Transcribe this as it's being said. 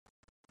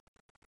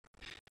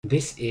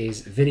This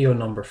is video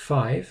number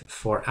 5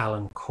 for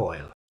Alan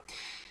Coyle.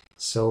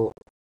 So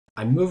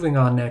I'm moving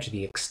on now to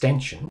the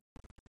extension,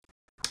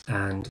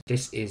 and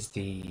this is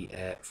the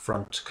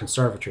front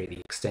conservatory, the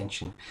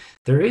extension.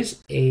 There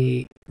is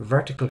a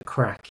vertical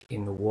crack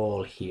in the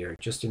wall here,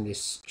 just in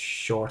this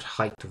short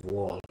height of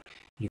wall.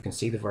 You can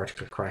see the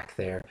vertical crack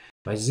there.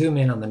 If I zoom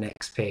in on the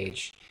next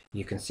page,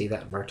 you can see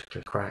that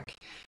vertical crack.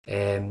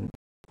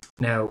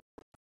 Now,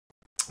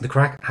 the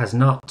crack has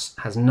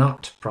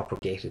not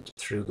propagated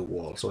through the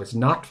wall, so it's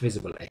not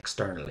visible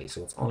externally,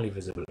 so it's only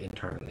visible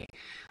internally.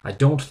 I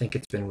don't think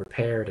it's been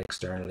repaired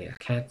externally. I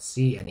can't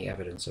see any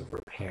evidence of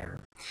repair.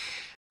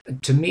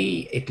 To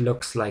me, it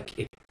looks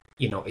like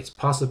it's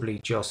possibly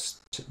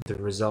just the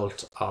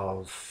result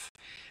of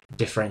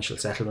differential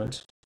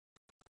settlement.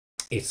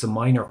 It's a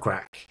minor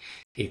crack.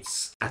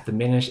 At the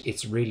minute,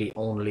 it's really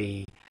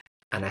only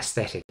an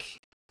aesthetic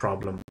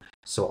problem,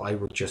 so I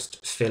would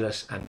just fill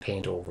it and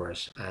paint over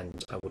it,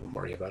 and I wouldn't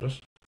worry about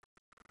it.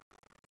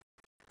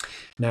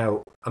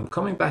 Now I'm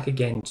coming back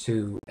again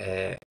to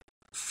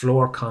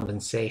floor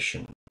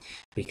condensation,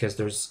 because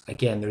there's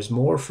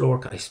more floor.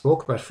 I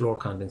spoke about floor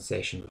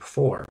condensation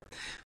before,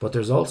 but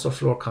there's also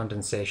floor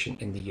condensation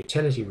in the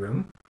utility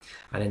room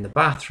and in the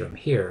bathroom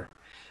here.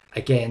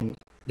 Again,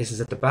 this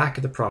is at the back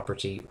of the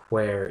property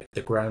where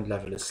the ground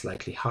level is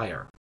slightly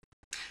higher.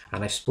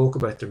 And I spoke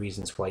about the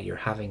reasons why you're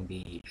having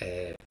the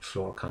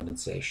floor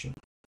condensation.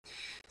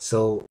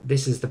 So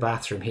this is the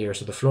bathroom here.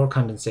 So the floor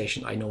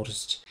condensation I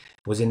noticed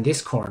was in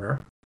this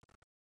corner.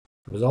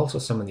 There was also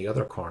some in the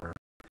other corner,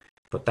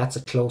 but that's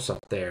a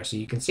close-up there. So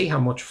you can see how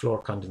much floor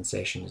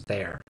condensation is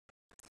there.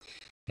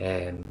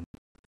 And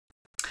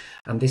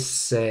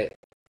this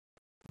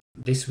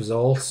was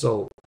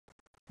also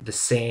the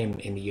same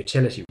in the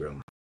utility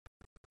room.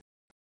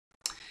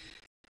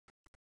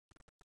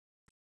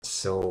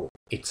 So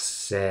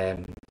it's,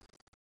 I'd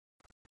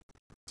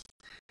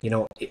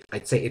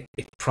say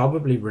it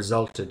probably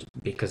resulted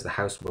because the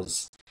house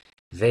was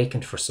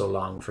vacant for so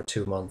long, for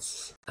 2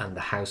 months, and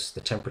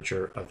the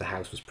temperature of the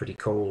house was pretty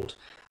cold.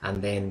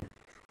 And then,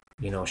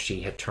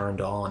 she had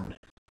turned on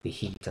the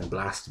heat and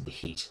blasted the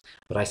heat.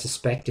 But I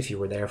suspect if you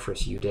were there for a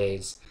few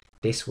days,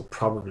 this will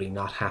probably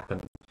not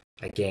happen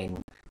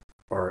again,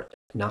 or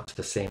not to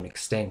the same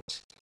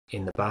extent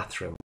in the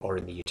bathroom or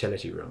in the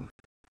utility room.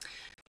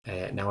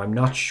 Now, I'm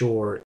not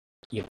sure.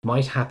 It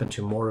might happen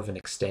to more of an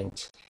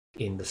extent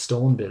in the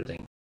stone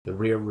building, the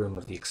rear room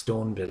of the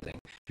stone building,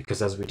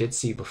 because as we did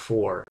see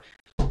before,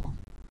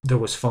 there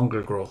was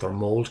fungal growth or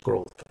mold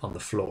growth on the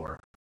floor.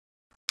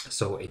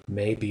 So it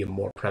may be a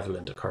more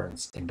prevalent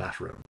occurrence in that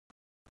room.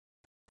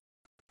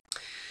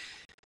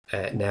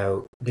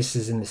 Now, this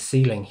is in the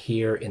ceiling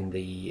here in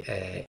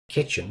the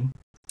kitchen.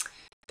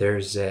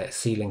 There's a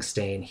ceiling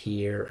stain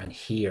here and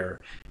here.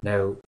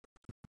 Now,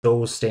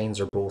 those stains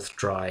are both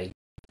dry.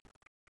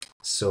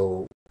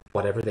 So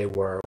whatever they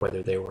were,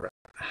 whether they were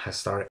a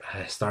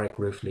historic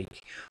roof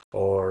leak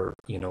or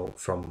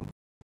from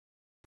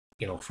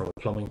a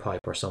plumbing pipe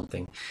or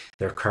something,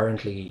 they're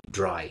currently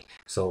dry,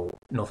 so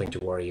nothing to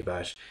worry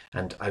about.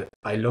 And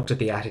I looked at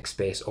the attic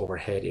space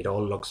overhead. It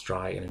all looks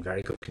dry and in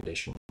very good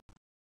condition.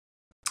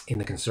 In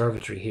the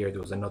conservatory here,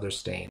 there was another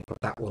stain, but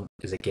that one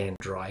is again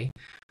dry,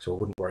 so I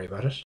wouldn't worry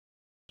about it.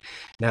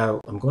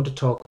 Now I'm going to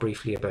talk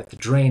briefly about the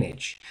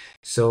drainage.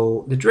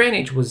 So the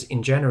drainage was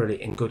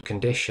generally in good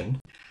condition.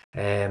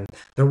 There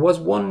was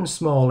one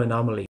small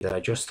anomaly that I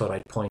just thought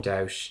I'd point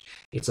out.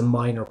 It's a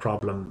minor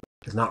problem.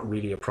 It's not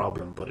really a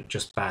problem, but it's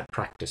just bad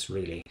practice,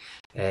 really.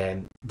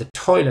 The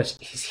toilet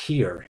is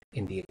here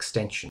in the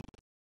extension,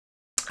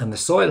 and the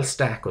soil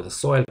stack, or the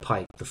soil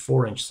pipe, the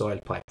 4-inch soil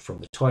pipe from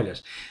the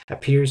toilet,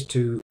 appears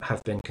to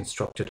have been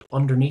constructed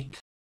underneath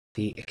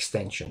the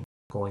extension,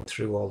 going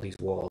through all these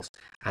walls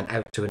and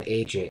out to an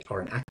AJ, or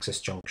an access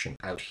junction,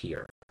 out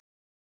here.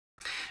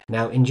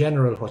 Now, in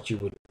general, what you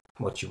would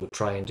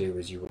try and do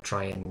is you would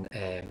try and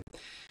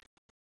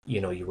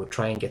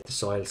get the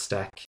soil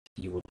stack.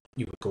 You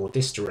would go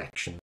this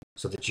direction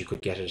so that you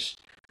could get it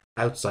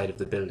outside of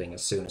the building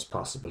as soon as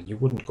possible. You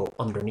wouldn't go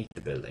underneath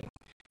the building.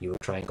 You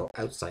would try and go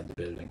outside the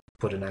building,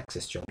 put an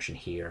access junction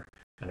here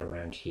and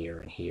around here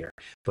and here.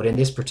 But in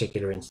this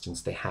particular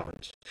instance, they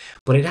haven't.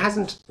 But it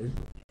hasn't,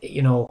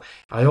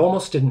 I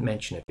almost didn't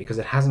mention it because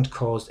it hasn't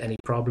caused any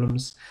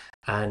problems,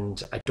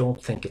 and I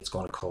don't think it's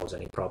going to cause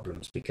any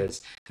problems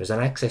because there's an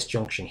access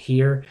junction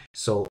here,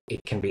 so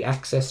it can be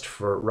accessed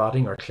for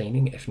rodding or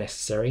cleaning if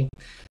necessary.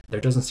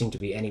 There doesn't seem to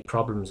be any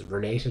problems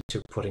related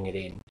to putting it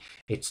in.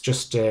 It's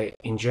just,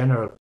 in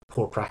general,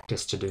 poor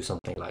practice to do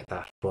something like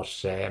that,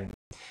 but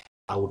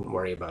I wouldn't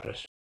worry about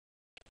it.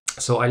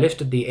 So I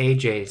lifted the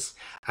AJs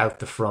out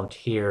the front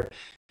here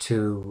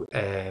to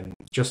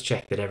just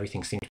check that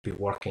everything seemed to be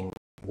working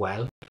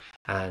well,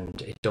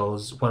 and it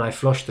does. When I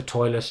flush the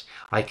toilet,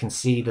 I can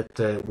see that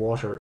the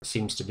water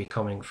seems to be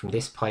coming from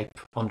this pipe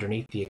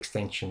underneath the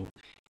extension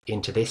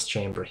into this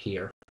chamber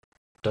here.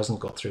 It doesn't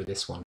go through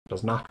this one,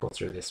 does not go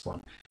through this one.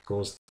 It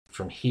goes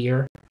from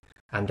here,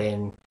 and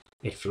then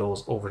it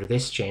flows over to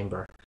this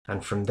chamber,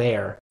 and from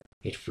there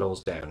it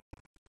flows down.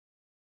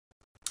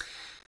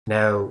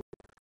 Now,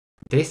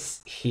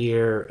 this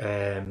here,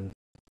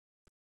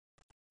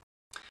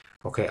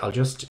 okay, I'll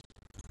just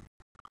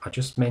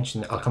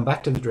mention, I'll come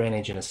back to the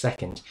drainage in a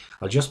second.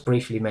 I'll just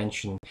briefly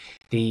mention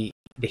the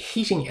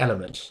heating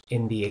element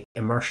in the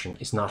immersion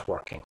is not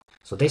working.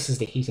 So this is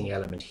the heating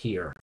element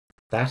here.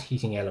 That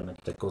heating element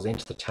that goes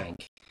into the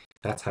tank,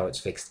 that's how it's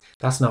fixed.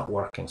 That's not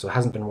working, so it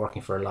hasn't been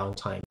working for a long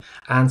time.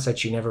 Anne said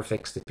she never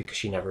fixed it because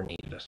she never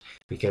needed it,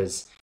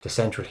 because the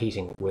central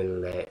heating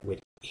will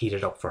heat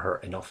it up for her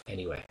enough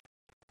anyway.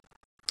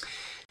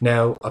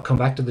 Now, I'll come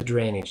back to the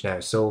drainage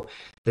now. So,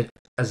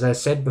 as I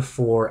said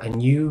before, a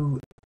new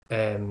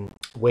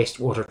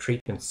wastewater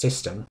treatment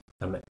system,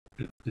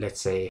 let's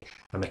say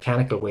a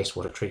mechanical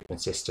wastewater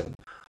treatment system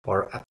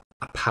or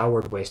a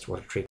powered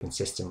wastewater treatment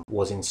system,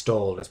 was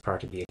installed as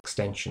part of the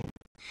extension.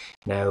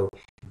 Now,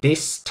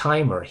 this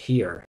timer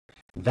here,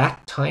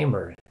 that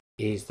timer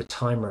is the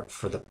timer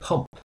for the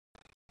pump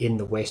in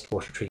the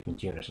wastewater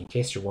treatment unit, in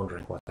case you're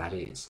wondering what that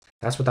is.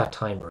 That's what that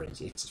timer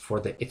is. It's for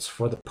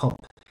the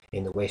pump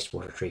in the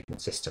wastewater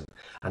treatment system,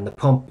 and the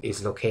pump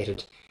is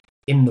located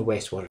in the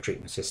wastewater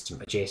treatment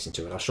system adjacent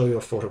to it. I'll show you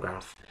a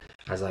photograph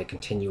as I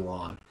continue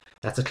on.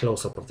 That's a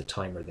close-up of the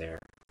timer there.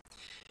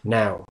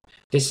 Now,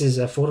 this is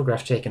a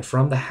photograph taken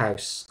from the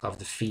house of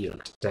the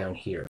field down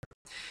here.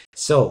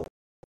 So,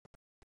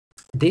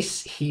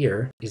 this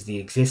here is the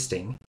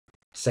existing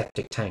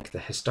septic tank, the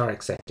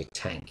historic septic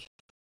tank.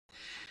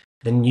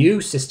 The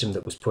new system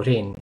that was put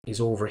in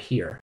is over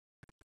here.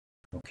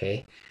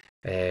 Okay,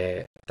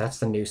 that's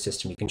the new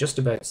system. You can just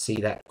about see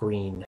that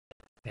green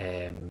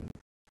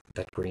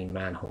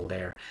manhole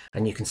there,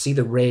 and you can see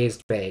the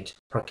raised bed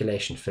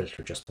percolation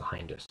filter just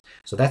behind it.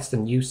 So that's the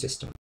new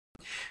system.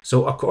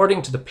 So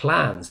according to the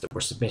plans that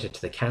were submitted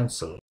to the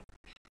council,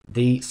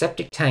 the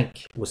septic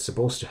tank was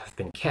supposed to have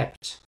been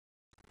kept,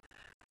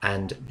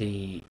 and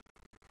the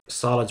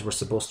solids were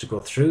supposed to go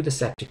through the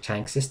septic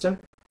tank system,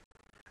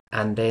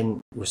 and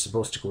then we're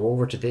supposed to go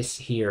over to this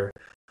here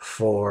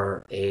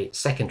for a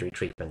secondary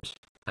treatment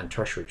and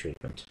tertiary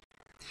treatment.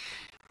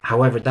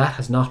 However, that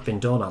has not been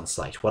done on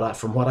site.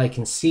 From what I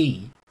can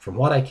see,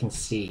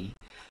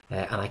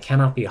 and I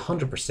cannot be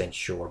 100%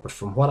 sure, but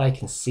from what I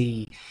can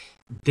see,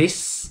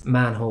 this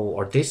manhole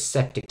or this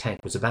septic tank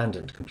was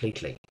abandoned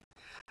completely,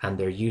 and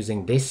they're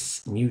using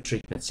this new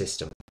treatment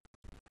system.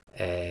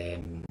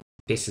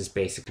 This is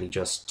basically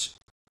just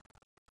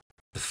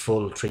the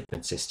full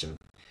treatment system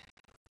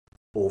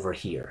over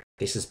here.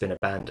 This has been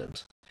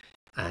abandoned,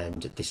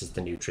 and this is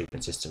the new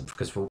treatment system,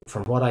 because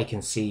from what I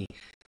can see,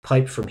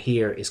 pipe from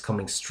here is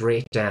coming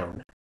straight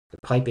down.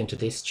 The pipe into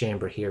this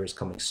chamber here is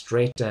coming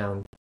straight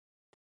down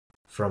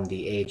from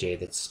the AJ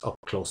that's up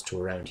close to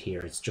around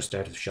here. It's just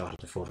out of shot of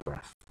the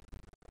photograph.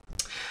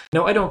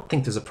 Now, I don't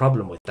think there's a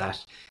problem with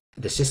that.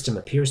 The system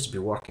appears to be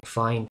working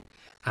fine,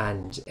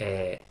 and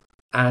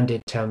Anne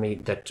did tell me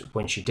that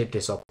when she did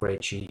this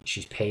upgrade,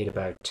 she's paid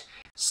about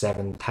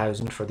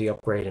 7,000 for the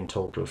upgrade in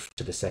total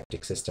to the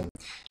septic system.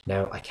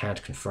 Now, I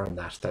can't confirm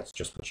that. That's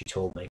just what she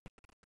told me.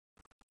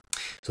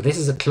 So this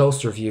is a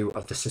closer view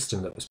of the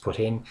system that was put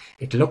in.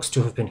 It looks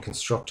to have been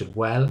constructed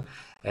well.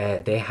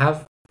 They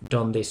have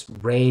done this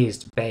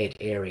raised bed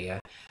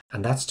area,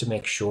 and that's to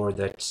make sure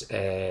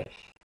that,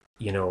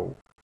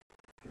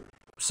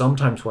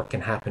 sometimes what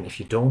can happen if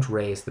you don't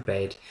raise the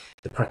bed,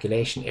 the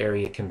percolation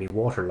area can be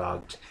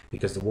waterlogged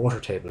because the water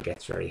table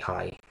gets very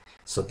high.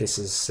 So this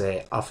is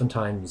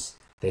oftentimes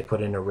they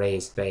put in a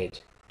raised bed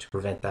to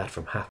prevent that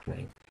from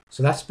happening.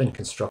 So that's been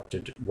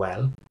constructed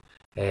well.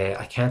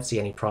 I can't see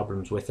any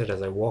problems with it.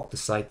 As I walk the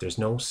site, there's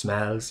no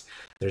smells,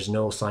 there's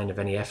no sign of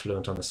any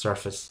effluent on the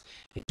surface.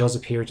 It does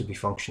appear to be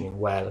functioning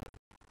well.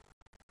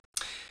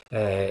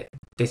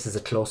 This is a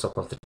close-up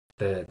of the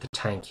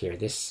tank here,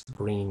 this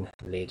green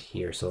lid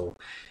here. So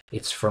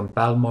it's from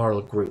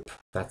Balmoral Group.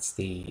 That's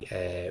the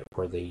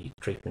where the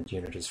treatment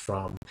unit is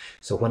from.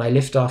 So when I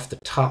lift off the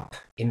top,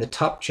 in the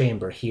top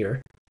chamber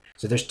here,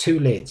 so there's two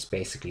lids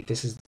basically.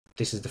 This is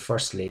the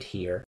first lid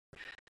here.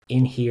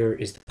 In here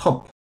is the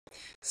pump.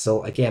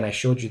 So again, I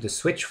showed you the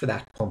switch for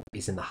that pump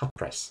is in the hot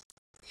press.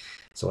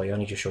 So I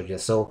only just showed you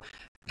that. So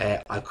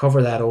I'll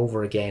cover that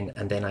over again,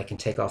 and then I can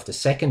take off the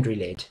secondary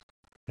lid,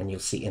 and you'll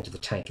see into the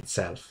tank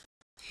itself.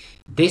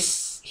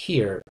 This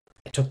here,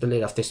 I took the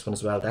lid off this one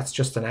as well. That's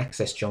just an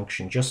access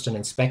junction, just an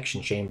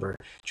inspection chamber,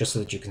 just so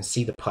that you can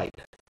see the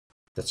pipe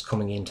that's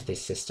coming into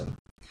this system.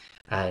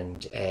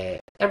 And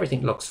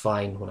everything looks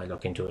fine when I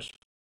look into it.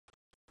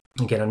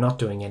 Again, I'm not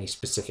doing any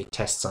specific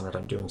tests on it.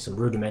 I'm doing some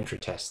rudimentary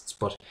tests,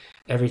 but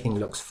everything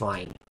looks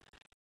fine.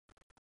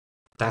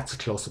 That's a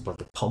close-up of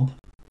the pump.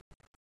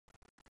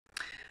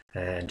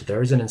 And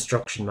there is an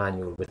instruction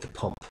manual with the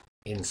pump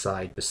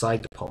inside,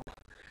 beside the pump.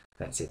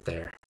 That's it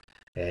there.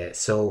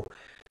 So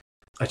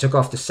I took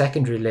off the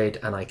secondary lid,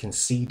 and I can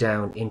see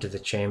down into the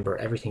chamber.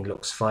 Everything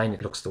looks fine.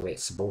 It looks the way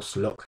it's supposed to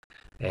look.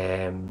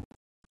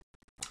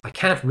 I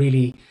can't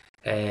really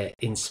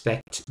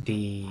inspect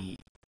the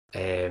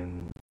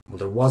well,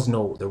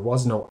 there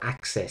was no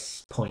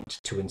access point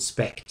to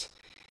inspect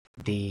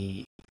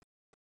the,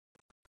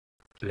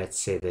 let's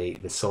say,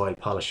 the soil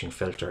polishing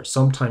filter.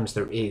 Sometimes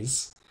there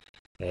is,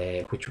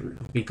 which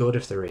would be good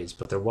if there is,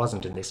 but there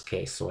wasn't in this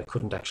case, so I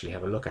couldn't actually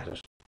have a look at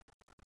it.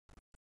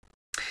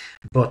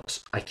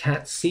 But I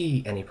can't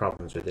see any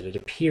problems with it. It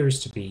appears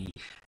to be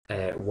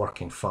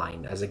working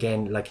fine. As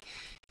again, like,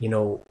 you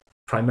know,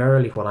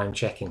 primarily what I'm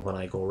checking when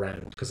I go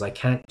around, because I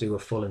can't do a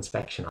full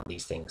inspection on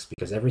these things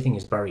because everything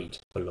is buried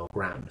below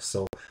ground.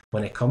 So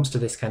when it comes to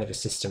this kind of a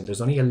system,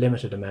 there's only a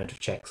limited amount of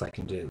checks I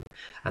can do.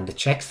 And the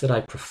checks that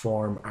I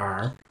perform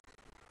are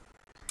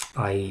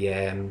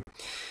I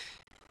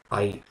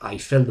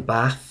fill the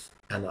bath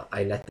and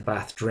I let the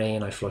bath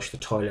drain, I flush the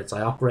toilets,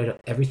 I operate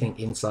everything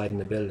inside in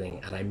the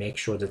building, and I make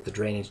sure that the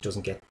drainage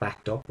doesn't get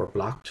backed up or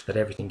blocked, that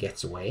everything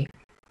gets away.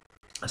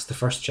 That's the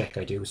first check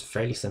I do. It's a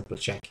fairly simple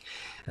check.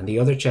 And the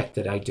other check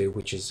that I do,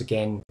 which is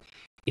again,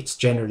 it's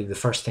generally the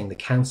first thing the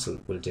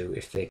council will do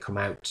if they come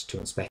out to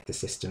inspect the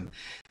system.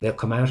 They'll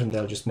come out and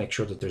they'll just make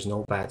sure that there's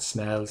no bad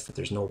smells, that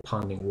there's no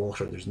ponding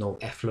water, there's no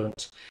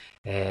effluent,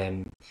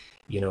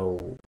 you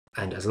know,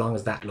 and as long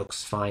as that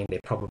looks fine, they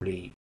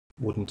probably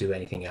wouldn't do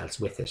anything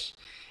else with it.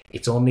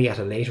 It's only at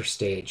a later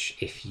stage,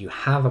 if you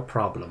have a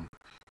problem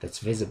that's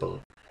visible,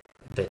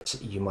 that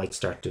you might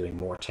start doing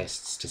more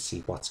tests to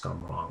see what's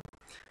gone wrong.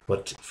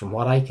 But from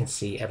what I can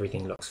see,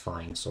 everything looks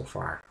fine so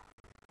far.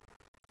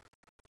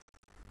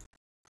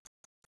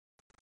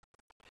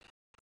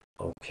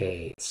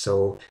 Okay,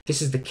 so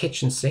this is the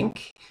kitchen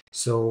sink.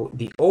 So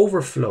the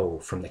overflow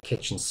from the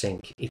kitchen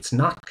sink, it's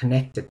not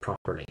connected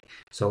properly.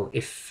 So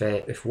if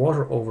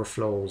water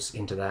overflows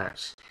into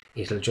that,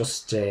 it'll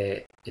just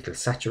it'll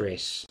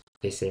saturate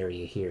this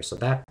area here. So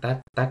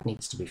that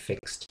needs to be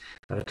fixed.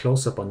 I have a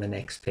close up on the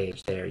next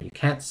page there. You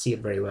can't see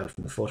it very well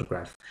from the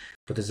photograph,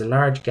 but there's a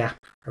large gap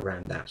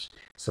around that.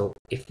 So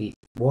if the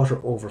water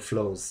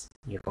overflows,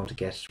 you're going to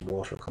get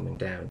water coming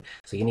down.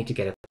 So you need to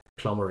get a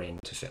plumber in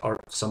to or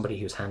somebody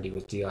who's handy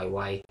with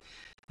DIY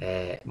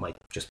might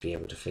just be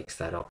able to fix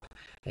that up.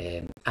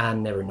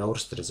 Anne never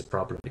noticed it as a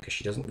problem because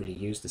she doesn't really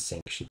use the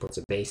sink. She puts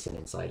a basin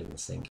inside in the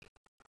sink.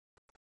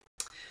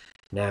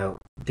 Now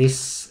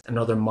this,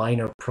 another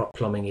minor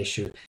plumbing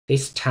issue,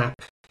 this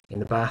tap in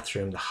the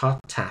bathroom, the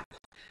hot tap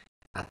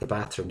at the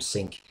bathroom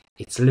sink,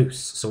 it's loose,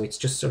 so it's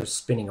just sort of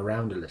spinning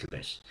around a little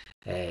bit.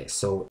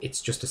 So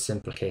it's just a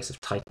simple case of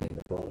tightening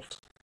the bolt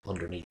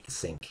underneath the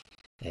sink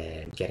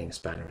and getting a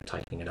spanner and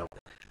tightening it up.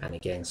 And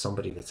again,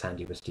 somebody that's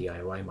handy with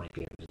DIY might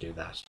be able to do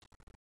that.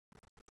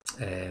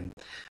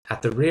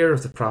 At the rear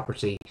of the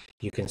property,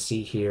 you can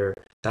see here,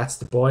 that's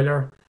the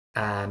boiler,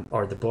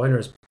 or the boiler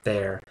is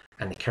there,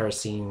 and the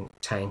kerosene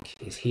tank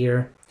is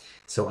here.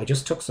 So I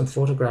just took some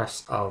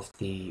photographs of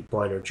the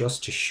boiler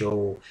just to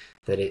show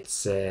that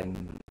it's,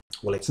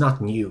 well, it's not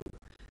new.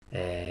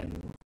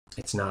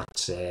 It's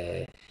not,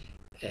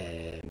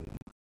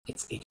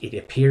 it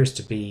appears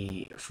to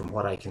be, from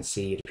what I can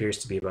see, it appears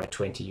to be about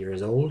 20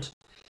 years old.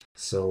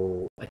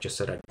 So I just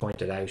said I'd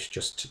point it out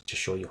just to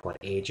show you what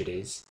age it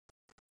is.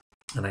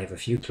 And I have a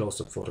few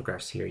close-up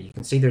photographs here. You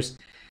can see there's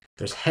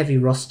heavy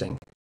rusting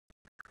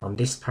on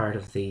this part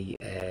of the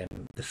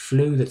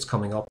flue that's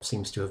coming up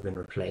seems to have been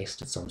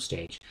replaced at some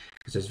stage,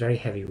 because there's very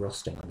heavy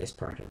rusting on this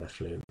part of the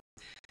flue,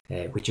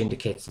 which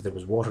indicates that there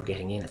was water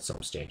getting in at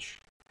some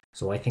stage.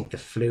 So I think the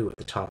flue at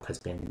the top has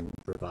been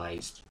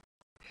revised.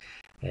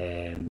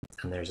 And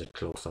there's a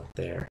close-up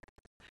there.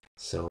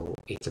 So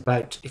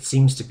it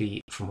seems to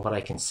be, from what I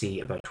can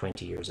see, about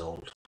 20 years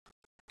old.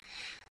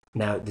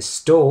 Now the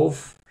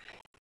stove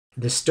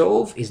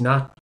is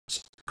not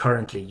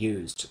currently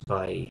used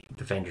by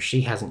the vendor.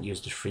 She hasn't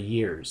used it for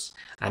years,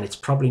 and it's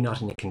probably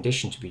not in a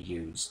condition to be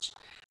used.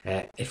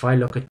 If I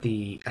look at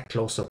a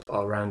close-up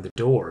around the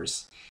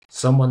doors,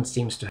 someone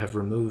seems to have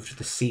removed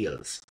the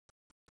seals.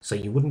 So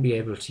you wouldn't be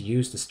able to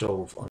use the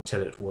stove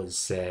until it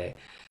was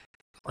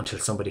until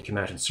somebody came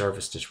out and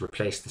serviced it,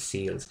 replaced the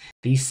seals.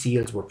 These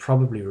seals were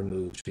probably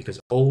removed because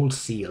old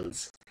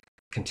seals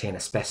contain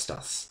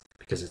asbestos,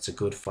 because it's a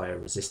good fire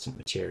resistant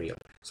material.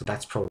 So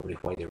that's probably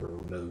why they were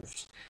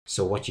removed.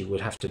 So what you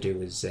would have to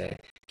do is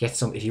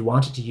if you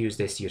wanted to use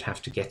this, you'd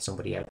have to get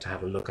somebody out to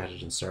have a look at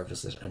it and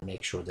service it and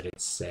make sure that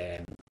it's,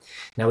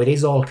 now it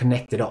is all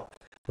connected up,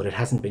 but it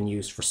hasn't been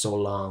used for so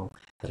long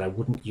that I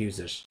wouldn't use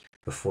it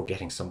before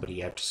getting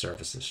somebody out to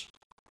service it.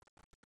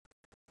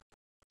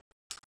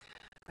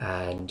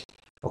 And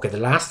okay, the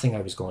last thing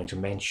I was going to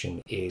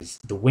mention is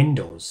the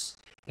windows.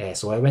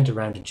 So I went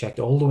around and checked.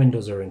 All the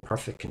windows are in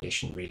perfect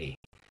condition, really.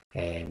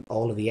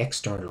 All of the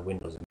external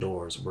windows and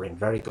doors were in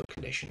very good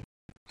condition.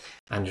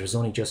 And there's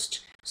only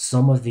just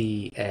some of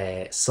the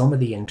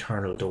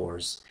internal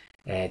doors.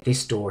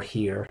 This door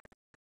here,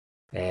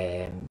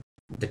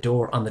 the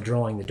door on the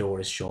drawing, the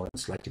door is shown in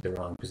slightly the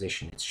wrong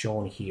position. It's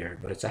shown here,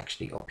 but it's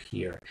actually up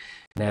here.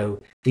 Now,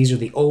 these are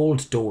the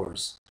old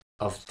doors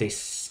of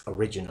this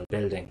original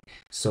building.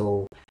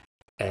 So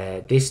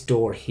this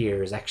door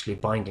here is actually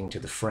binding to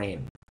the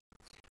frame,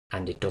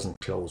 and it doesn't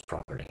close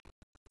properly.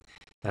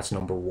 That's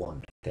number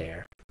one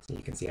there. So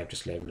you can see I've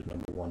just labeled it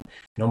number one.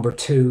 Number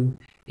two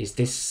is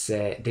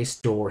this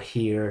door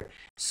here.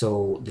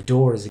 So the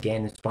door is,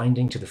 again, it's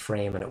binding to the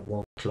frame and it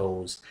won't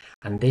close.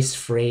 And this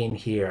frame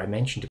here, I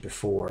mentioned it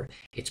before,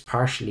 it's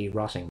partially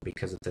rotting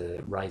because of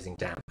the rising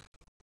damp.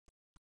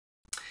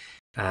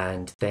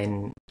 And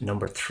then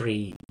number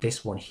three,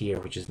 this one here,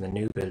 which is in the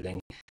new building,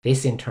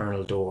 this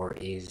internal door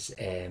is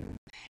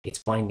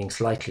it's binding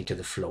slightly to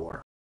the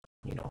floor.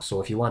 You know, so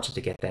if you wanted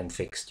to get them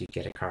fixed, you'd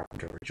get a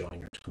carpenter or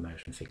joiner to come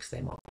out and fix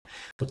them up.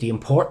 But the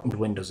important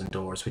windows and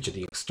doors, which are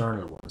the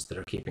external ones that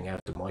are keeping out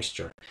the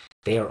moisture,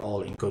 they are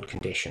all in good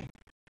condition.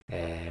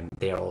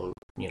 They are all,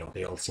 you know,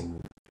 they all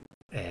seem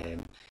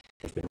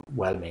they've been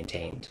well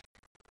maintained.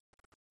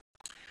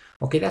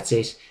 Okay, that's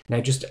it. Now,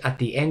 just at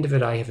the end of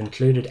it, I have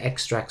included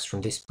extracts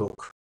from this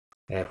book,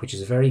 which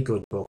is a very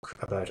good book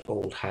about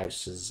old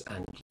houses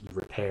and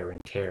repair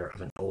and care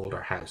of an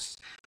older house,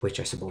 which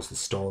I suppose the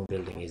stone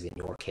building is in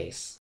your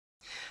case.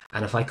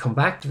 And if I come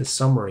back to the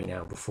summary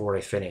now before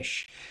I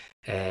finish,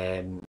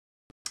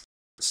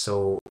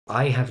 so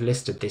I have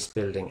listed this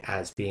building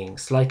as being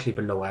slightly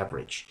below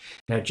average.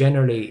 Now,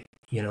 generally,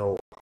 you know,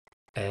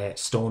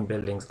 stone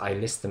buildings, I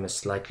list them as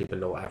slightly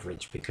below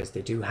average because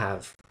they do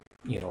have,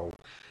 you know,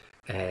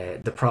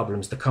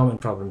 the common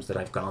problems that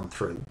I've gone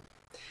through.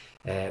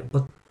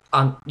 But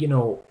you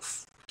know,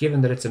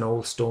 given that it's an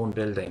old stone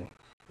building,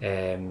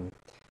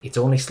 it's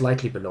only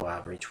slightly below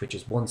average, which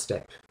is one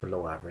step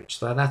below average.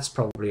 So that's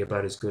probably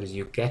about as good as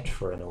you get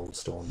for an old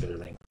stone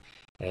building.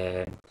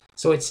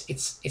 So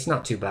it's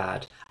not too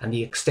bad, and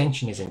the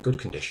extension is in good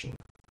condition.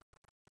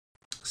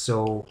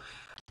 So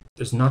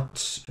there's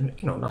not, you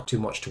know, not too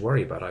much to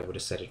worry about. I would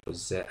have said it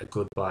was a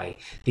good buy.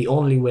 The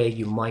only way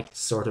you might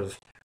sort of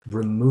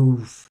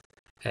remove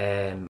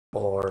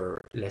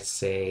or let's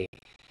say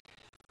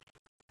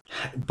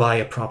buy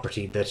a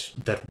property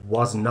that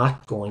was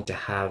not going to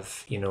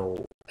have, you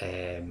know,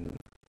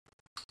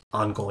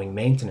 ongoing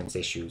maintenance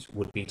issues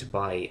would be to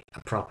buy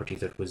a property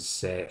that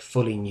was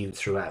fully new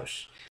throughout.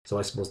 So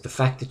I suppose the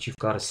fact that you've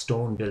got a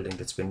stone building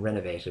that's been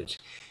renovated,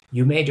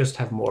 you may just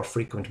have more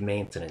frequent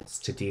maintenance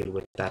to deal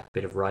with that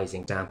bit of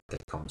rising damp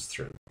that comes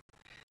through.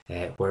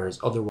 Whereas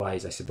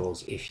otherwise, I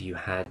suppose if you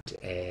had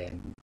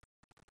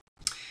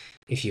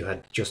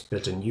just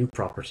built a new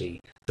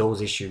property,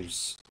 those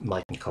issues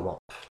mightn't come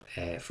up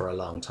for a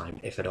long time,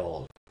 if at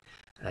all.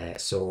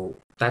 So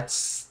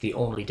that's the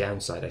only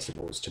downside, I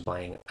suppose, to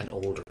buying an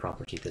older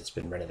property that's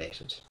been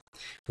renovated.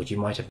 But you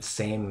might have the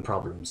same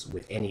problems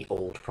with any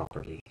old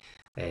property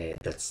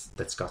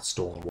that's got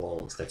stone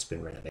walls that's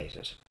been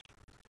renovated.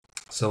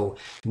 So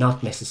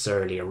not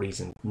necessarily a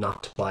reason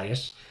not to buy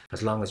it,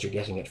 as long as you're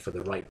getting it for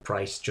the right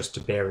price, just to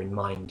bear in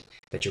mind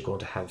that you're going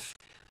to have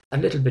a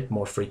little bit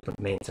more frequent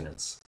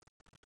maintenance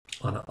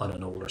on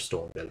an older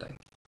stone building.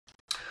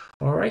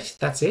 All right,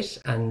 that's it.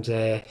 And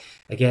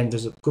again,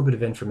 there's a good bit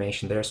of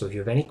information there. So if you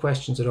have any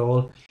questions at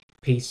all,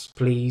 please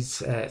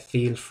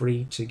feel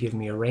free to give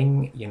me a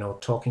ring. You know,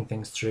 talking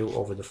things through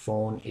over the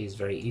phone is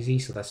very easy,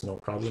 so that's no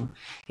problem.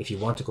 If you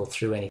want to go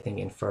through anything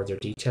in further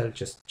detail,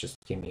 just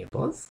give me a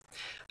buzz.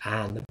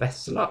 And the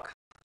best of luck.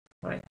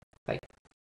 All right, bye.